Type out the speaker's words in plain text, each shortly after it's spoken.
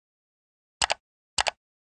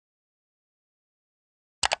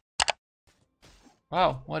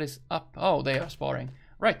Wow, what is up? Oh, they are sparring.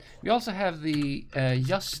 Right, we also have the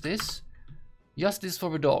Justice. Justice for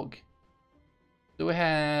the dog. So we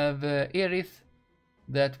have Erith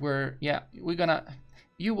that we're... Yeah, we're gonna...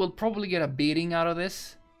 You will probably get a beating out of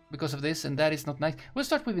this because of this, and that is not nice. We'll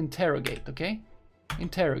start with Interrogate, okay?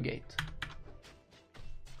 Interrogate.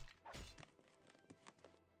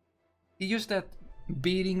 Use that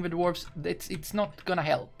beating the dwarves. It's not gonna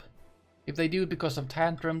help. If they do it because of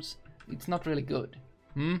tantrums, it's not really good.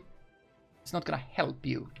 It's not gonna help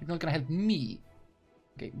you. It's not gonna help me.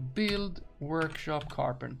 Okay, build workshop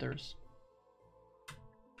carpenters.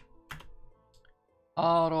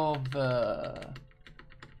 Out of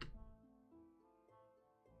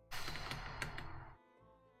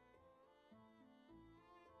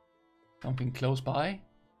something close by.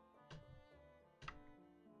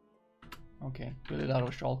 Okay, build it out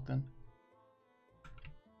of Shulk then.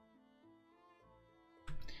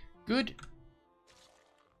 Good.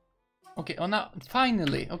 Okay, oh now,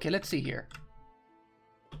 finally. Okay, let's see here.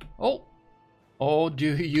 Oh! Oh,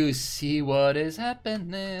 do you see what is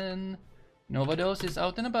happening? Novados is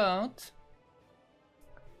out and about.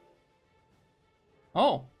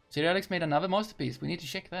 Oh, Serialix made another masterpiece. We need to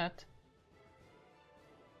check that.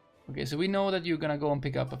 Okay, so we know that you're gonna go and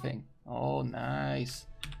pick up a thing. Oh, nice.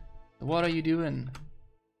 What are you doing?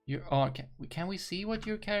 You are. Can we see what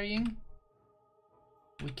you're carrying?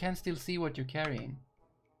 We can still see what you're carrying.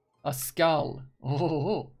 A skull.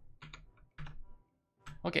 Oh.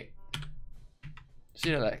 Okay.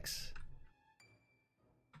 Serialix.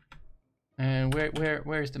 And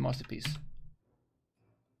where is the masterpiece?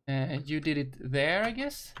 You did it there, I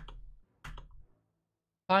guess.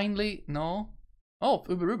 Finally, no. Oh,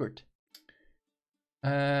 Uber.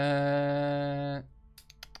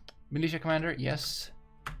 Militia commander, yes.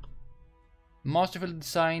 Masterfully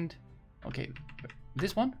designed. Okay,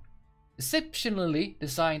 this one. Exceptionally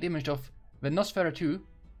designed image of Venosfera 2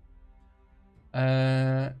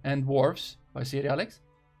 and Dwarves by Serialix.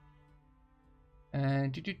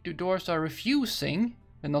 And dwarves are refusing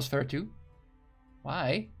Venosfera 2.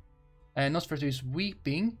 Why? And Nosfera 2 is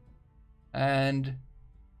weeping, and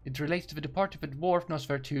it relates to the departure of the dwarf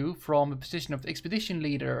Nosfera 2 from the position of expedition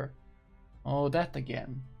leader. Oh, that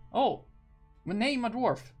again. Oh, we name a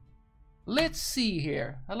dwarf. Let's see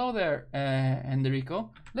here. Hello there,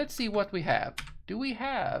 Enrico. Let's see what we have. Do we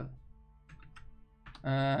have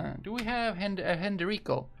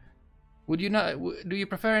Henderico? Would you not? Do you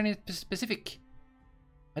prefer any specific?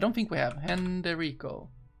 I don't think we have Henderico.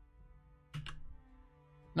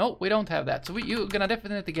 No, we don't have that. So you're gonna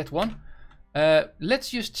definitely get one.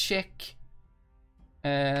 Let's just check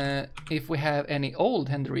if we have any old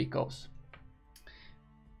Hendericos.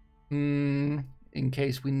 In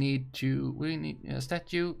case we need to. We need a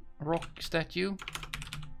statue, rock statue.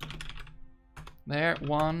 There,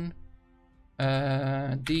 one.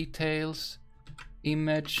 Details,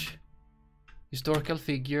 image, historical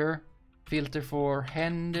figure, filter for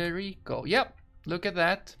Henderico. Yep, look at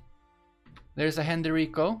that. There's a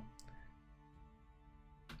Henderico.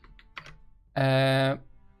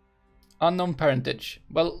 Unknown parentage.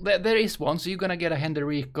 Well, there is one, so you're gonna get a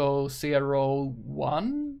Henderico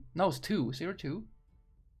 01. No, it's 2. 02.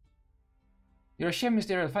 You're a chemist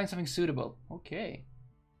there. Find something suitable. Okay.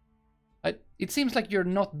 It seems like you're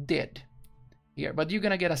not dead here, but you're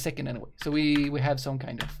gonna get a second anyway. So we have some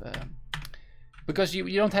kind of because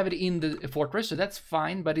you don't have it in the fortress, so that's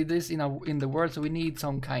fine. But it is in the world, so we need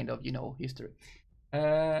some kind of history.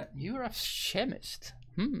 You're a chemist.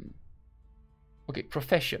 Okay,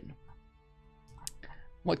 profession.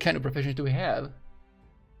 What kind of professions do we have?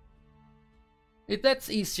 That's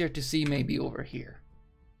easier to see maybe over here.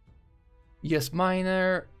 Yes,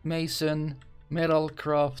 miner, mason, metal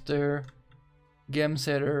crafter, gem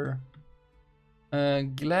setter,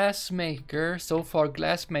 glassmaker. So far,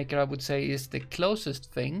 glassmaker I would say is the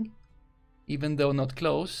closest thing, even though not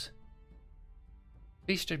close.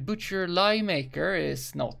 Fisher, butcher, lye maker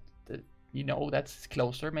is not, that's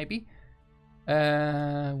closer maybe.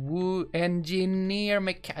 Engineer,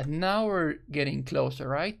 now we're getting closer,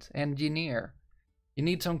 right? Engineer. You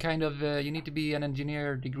need some kind of, you need to be an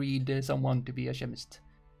engineer degreed someone to be a chemist,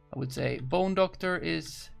 I would say. Bone doctor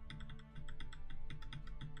is...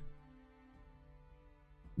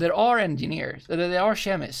 There are engineers, there are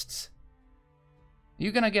chemists.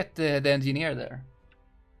 You're gonna get the engineer there.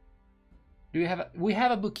 Do you have we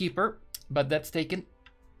have a bookkeeper, but that's taken.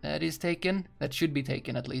 That is taken. That should be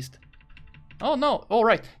taken at least. Oh no, all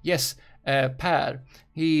right, yes, Per.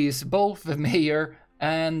 He's both the mayor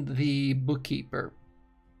and the bookkeeper.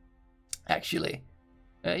 Actually,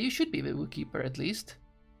 you should be the bookkeeper at least.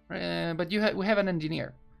 But we have an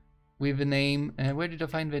engineer. with a name. Where did I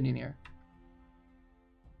find the engineer?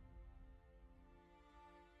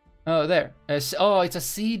 Oh, there. Oh, it's a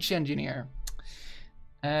siege engineer.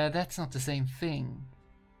 That's not the same thing.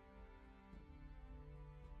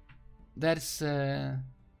 That's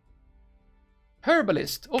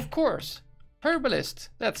herbalist, of course. Herbalist.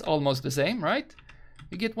 That's almost the same, right?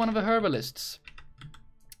 You get one of the herbalists.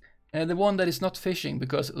 The one that is not fishing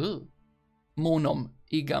because Monom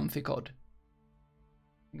E154.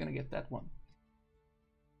 I'm gonna get that one.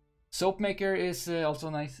 Soap maker is also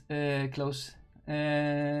nice, close.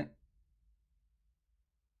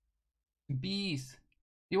 Bees.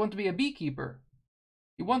 You want to be a beekeeper?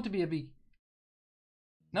 You want to be a bee?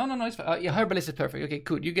 No, it's fine. Yeah, herbalist is perfect. Okay,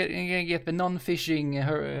 good. You're gonna get the non-fishing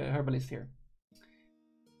herbalist here.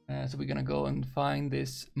 So we're gonna go and find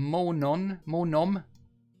this Monom.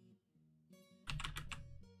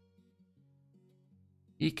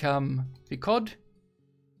 E154.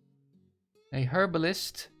 A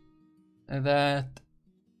herbalist that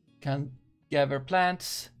can gather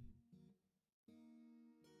plants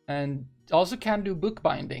and also can do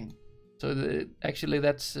bookbinding. So actually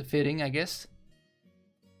that's fitting, I guess.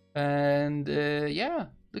 And yeah,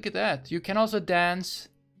 look at that. You can also dance,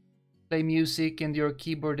 play music, and you're a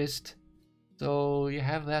keyboardist. So you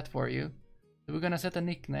have that for you. So we're gonna set a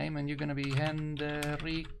nickname, and you're gonna be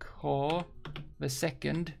Henrico the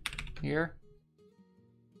Second here.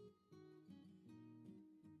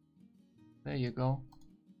 There you go.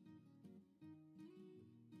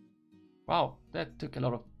 Wow, that took a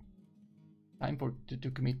lot of time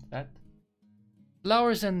to commit that.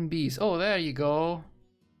 Flowers and bees. Oh, there you go.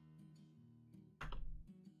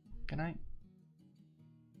 Can I?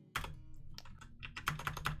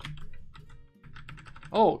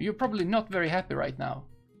 Oh, you're probably not very happy right now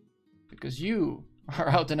because you are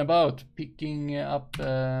out and about picking up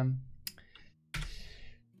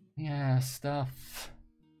yeah, stuff.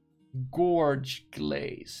 Gorge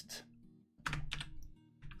glazed.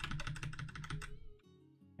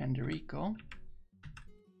 Enrico.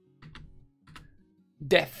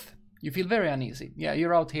 Death. You feel very uneasy. Yeah,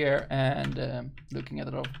 you're out here and looking at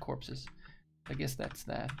a lot of corpses. I guess that's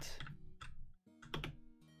that.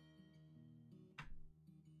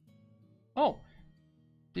 Oh,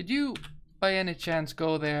 did you by any chance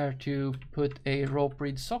go there to put a rope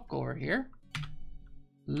reed sock over here?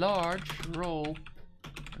 Large rope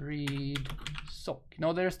reed sock.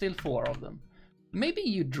 No, there are still 4 of them. Maybe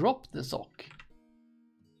you dropped the sock.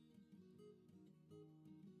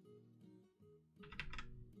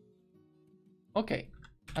 Okay,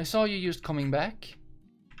 I saw you just coming back.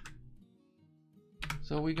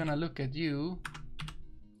 So we're gonna look at you.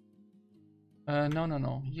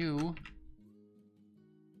 No. You.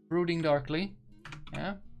 Brooding darkly.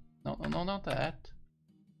 Yeah. No, not that.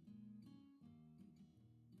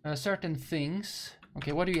 Certain things.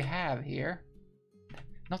 Okay, what do you have here?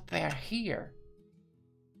 Not there, here.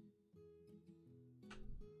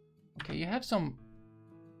 Okay, you have some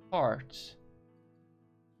parts.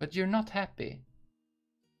 But you're not happy.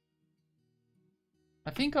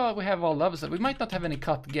 I think we have all levels. We might not have any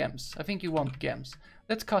cut gems. I think you want gems.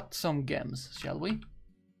 Let's cut some gems, shall we?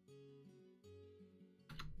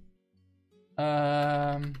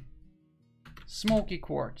 Smoky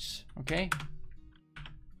quartz. Okay.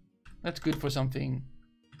 That's good for something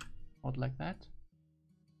odd like that.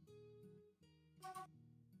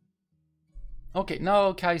 Okay,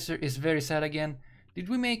 now Kaiser is very sad again. Did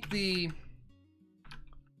we make the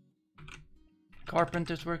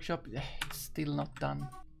carpenter's workshop? It's still not done.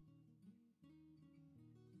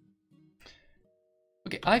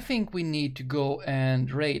 Okay, I think we need to go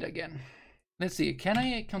and raid again. Let's see, can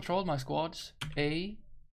I control my squads? A,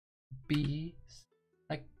 B,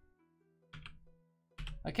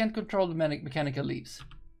 I can't control the mechanical leaves.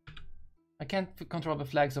 I can't control the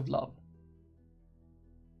flags of love.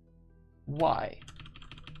 Why?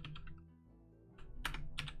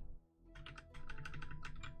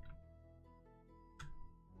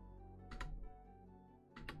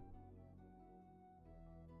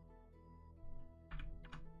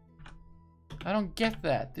 I don't get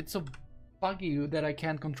that. It's so buggy that I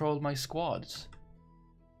can't control my squads.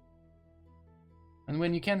 And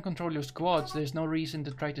when you can't control your squads, there's no reason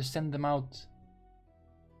to try to send them out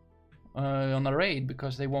on a raid,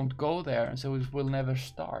 because they won't go there, and so it will never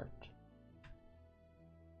start.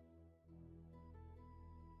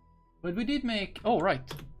 But we did make... Oh, right.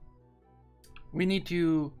 We need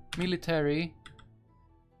to... Military.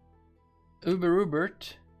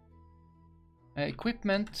 Ubert.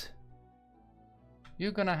 Equipment.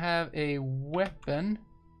 You're gonna have a weapon.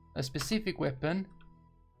 A specific weapon.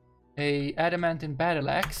 A adamantine battle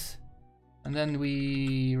axe. And then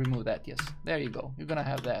we remove that. Yes, there you go. You're gonna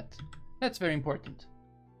have that. That's very important.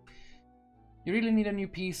 You really need a new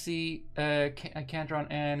PC. I can't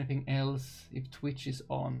run anything else if Twitch is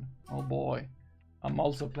on. Oh boy. I'm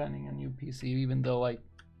also planning a new PC, even though I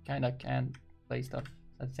kinda can play stuff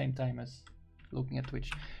at the same time as looking at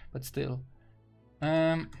Twitch. But still.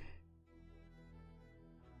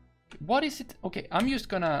 What is it? Okay,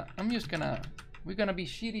 we're gonna be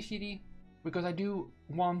shitty because I do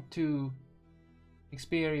want to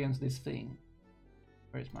experience this thing.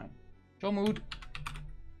 Where's mine? Show mood.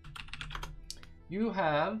 You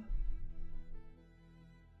have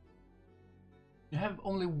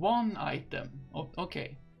only one item. Oh,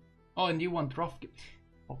 okay. Oh, and you want rough.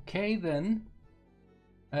 Okay then.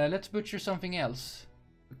 Let's butcher something else.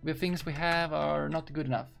 The things we have are not good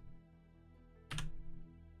enough.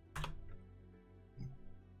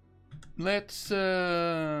 Let's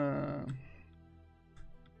okay,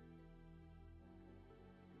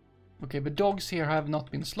 the dogs here have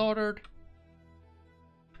not been slaughtered.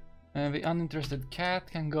 The uninterested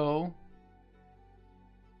cat can go.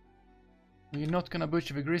 You're not gonna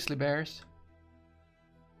butcher the grizzly bears.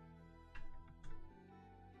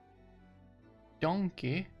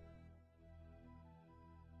 Donkey.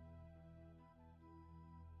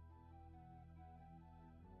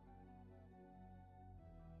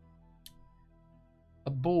 A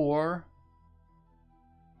boar.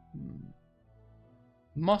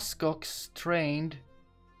 Muskox trained.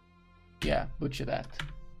 Yeah, butcher that.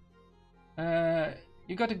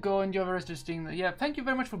 You got to go and you have a interesting. Yeah, thank you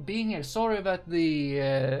very much for being here. Sorry about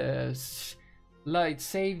the light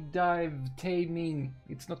save dive taming.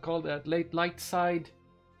 It's not called that. Light side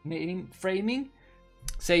framing,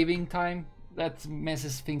 saving time. That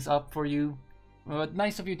messes things up for you. But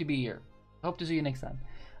nice of you to be here. Hope to see you next time.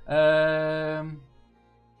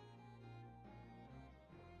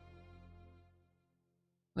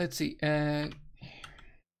 Let's see.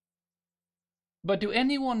 But do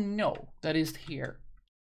anyone know that is here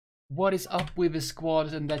what is up with the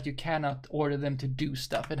squads and that you cannot order them to do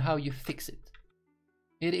stuff and how you fix it?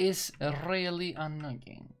 It is really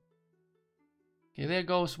annoying. Okay, there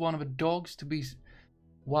goes one of the dogs to be.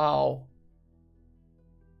 Wow.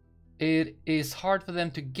 It is hard for them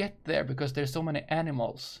to get there because there's so many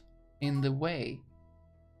animals in the way.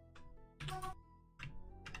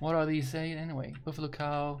 What are these saying anyway? Buffalo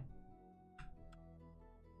cow.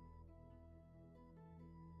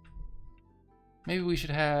 Maybe we should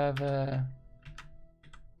have a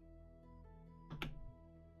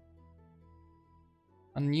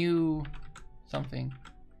new something.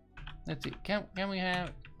 Let's see. Can we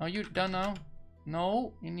have? Are you done now?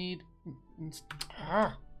 No, you need.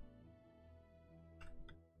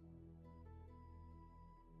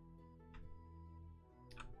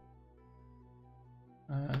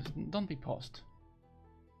 Don't be paused.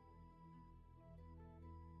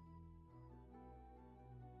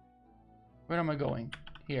 Where am I going?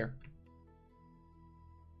 Here.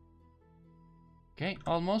 Okay,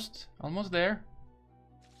 almost there.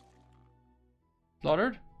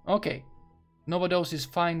 Slaughtered? Okay. Novados is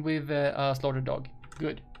fine with a slaughtered dog.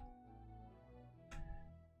 Good.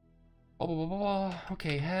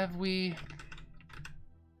 Okay, have we...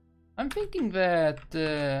 I'm thinking that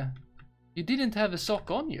you didn't have a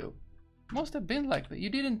sock on you. Must have been like that. You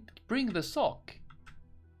didn't bring the sock.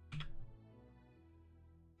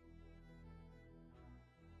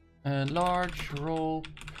 Large rope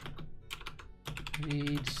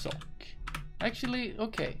reed sock. Actually,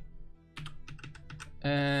 okay.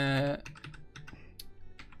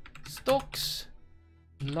 Stocks,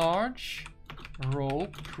 large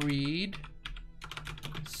rope reed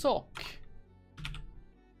sock.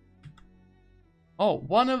 Oh,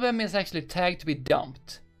 one of them is actually tagged to be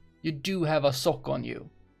dumped. You do have a sock on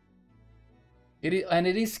you. It is, and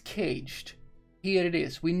it is caged. Here it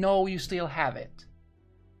is. We know you still have it.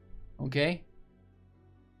 Okay?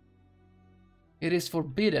 It is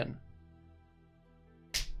forbidden.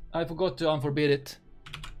 I forgot to unforbid it.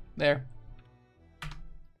 There.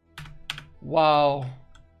 Wow.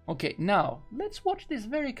 Okay, now, let's watch this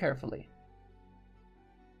very carefully.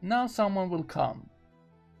 Now someone will come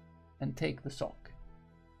and take the sock.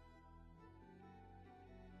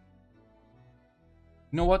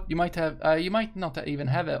 You know what? You might have, you might not even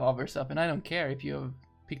have other stuff, and I don't care if you have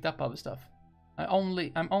picked up other stuff.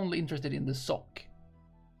 I'm only interested in the sock,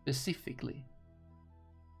 specifically.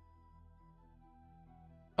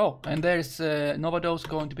 Oh, and there's Novados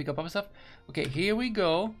going to pick up other stuff. Okay, here we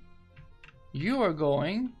go. You are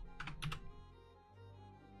going.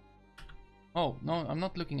 Oh no, I'm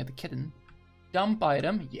not looking at the kitten. Dump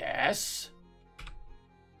item, yes.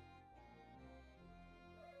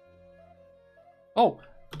 Oh!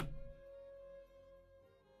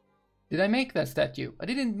 Did I make that statue? I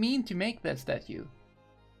didn't mean to make that statue.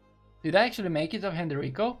 Did I actually make it of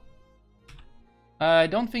Hendrico? I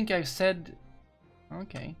don't think I've said...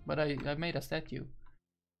 Okay, but I've made a statue.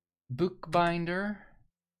 Bookbinder.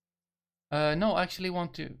 No, I actually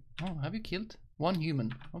want to... Oh, have you killed? One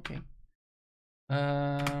human. Okay.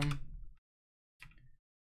 The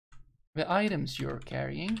items you're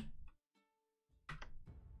carrying.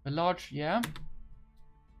 A large... Yeah.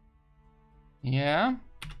 Yeah.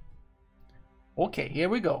 Okay, here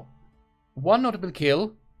we go. 1 notable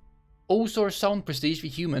kill. Osor sound prestige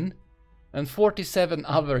with human. And 47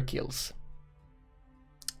 other kills.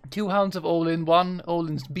 2 hounds of Olin, 1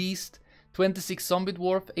 Olin's beast, 26 zombie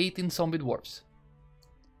dwarf, 18 zombie dwarfs.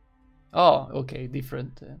 Oh, okay,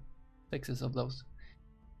 different sexes of those.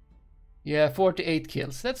 Yeah, 48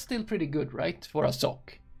 kills. That's still pretty good, right? For a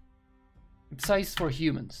sock. It's size for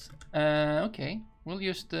humans. Okay, we'll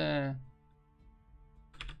just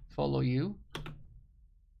follow you.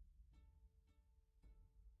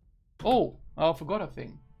 Oh, I forgot a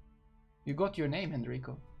thing. You got your name,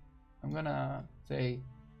 Hendrico. I'm gonna say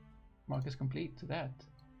mark as complete to that.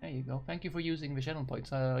 There you go. Thank you for using the channel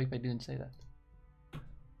points, if I didn't say that.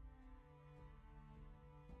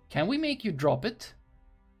 Can we make you drop it?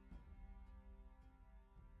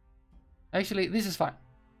 Actually, this is fine.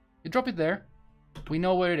 You drop it there. We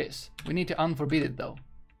know where it is. We need to unforbid it though.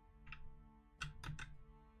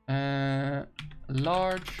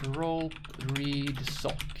 Large rope reed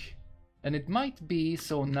sock. And it might be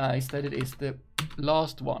so nice that it is the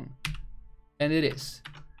last one. And it is.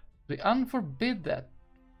 We unforbid that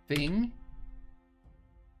thing.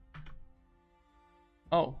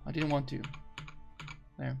 Oh, I didn't want to.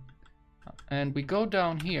 There. And we go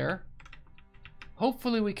down here.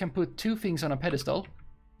 Hopefully we can put 2 things on a pedestal.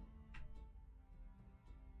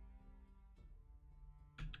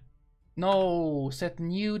 No, set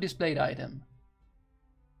new displayed item.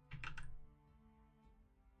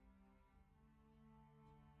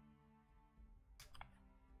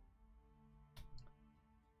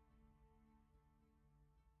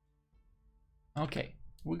 Okay,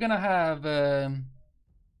 we're gonna have a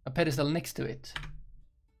pedestal next to it.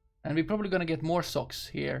 And we're probably gonna get more socks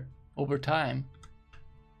here over time.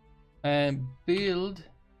 And build,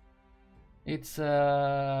 it's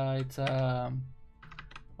a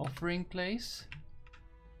offering place.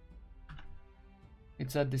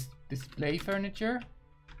 It's a display furniture.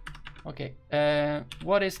 Okay,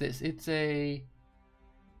 what is this? It's a...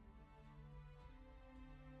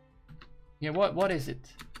 Yeah, what is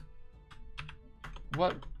it?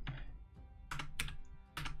 What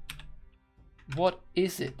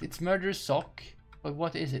is it? It's murder sock, but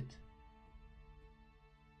what is it?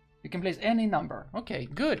 You can place any number. Okay,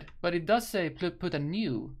 good. But it does say put a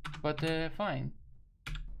new, but fine.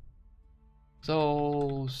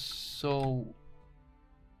 So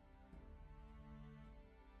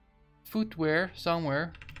footwear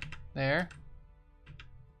somewhere there.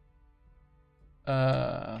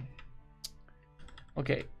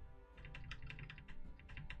 Okay.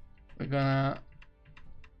 We're gonna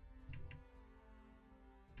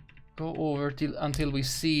go over until we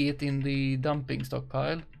see it in the dumping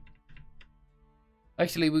stockpile.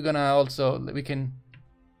 Actually, we're gonna also,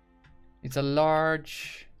 it's a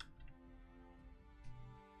large...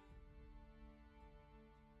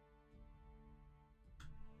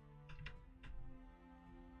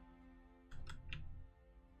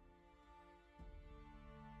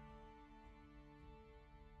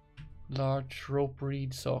 Large rope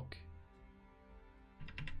reed sock.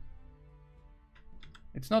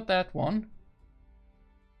 It's not that one.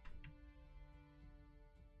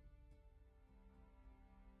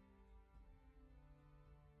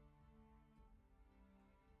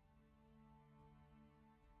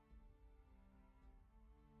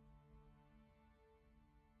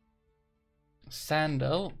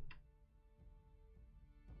 Sandal.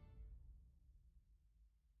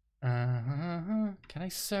 Can I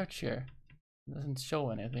search here? It doesn't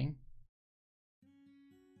show anything.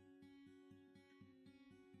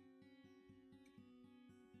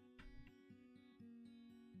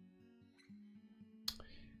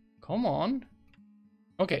 Come on.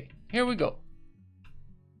 Okay, here we go.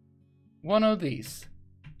 One of these.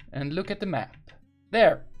 And look at the map.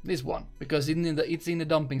 There, this one, because it's in the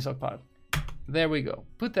dumping stockpile. There we go.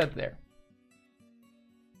 Put that there.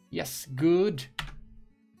 Yes, good.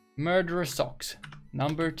 Murderer socks,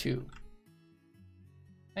 number 2.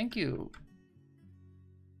 Thank you.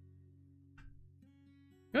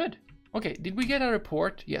 Good. Okay, did we get a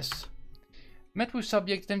report? Yes. Met with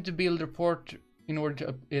subject, them to build report in order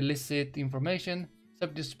to elicit information.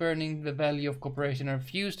 Stop discerning the value of cooperation and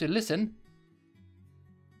refuse to listen.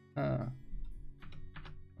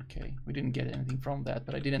 Okay, we didn't get anything from that,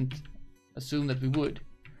 but I didn't assume that we would.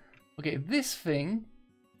 Okay, this thing,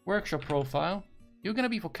 workshop profile, you're gonna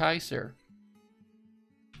be for Kaiser.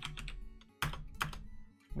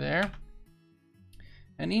 There.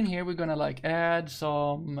 And in here we're gonna like add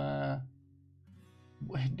some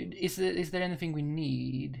is there anything we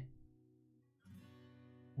need?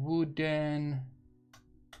 Wooden.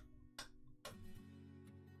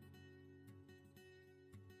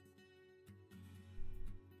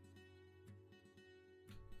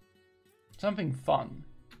 Something fun.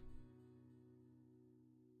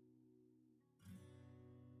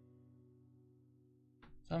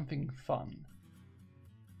 Something fun.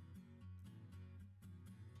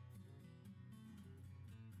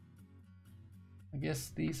 I guess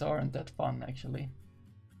these aren't that fun actually.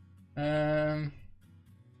 A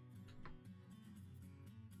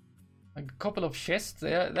couple of chests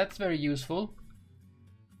there, that's very useful.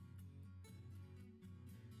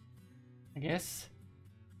 I guess.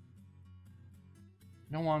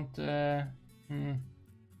 Don't want no,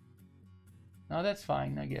 that's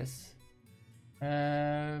fine, I guess.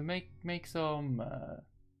 Make some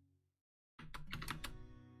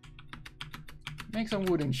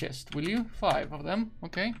wooden chest, will you? 5 of them,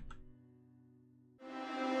 okay.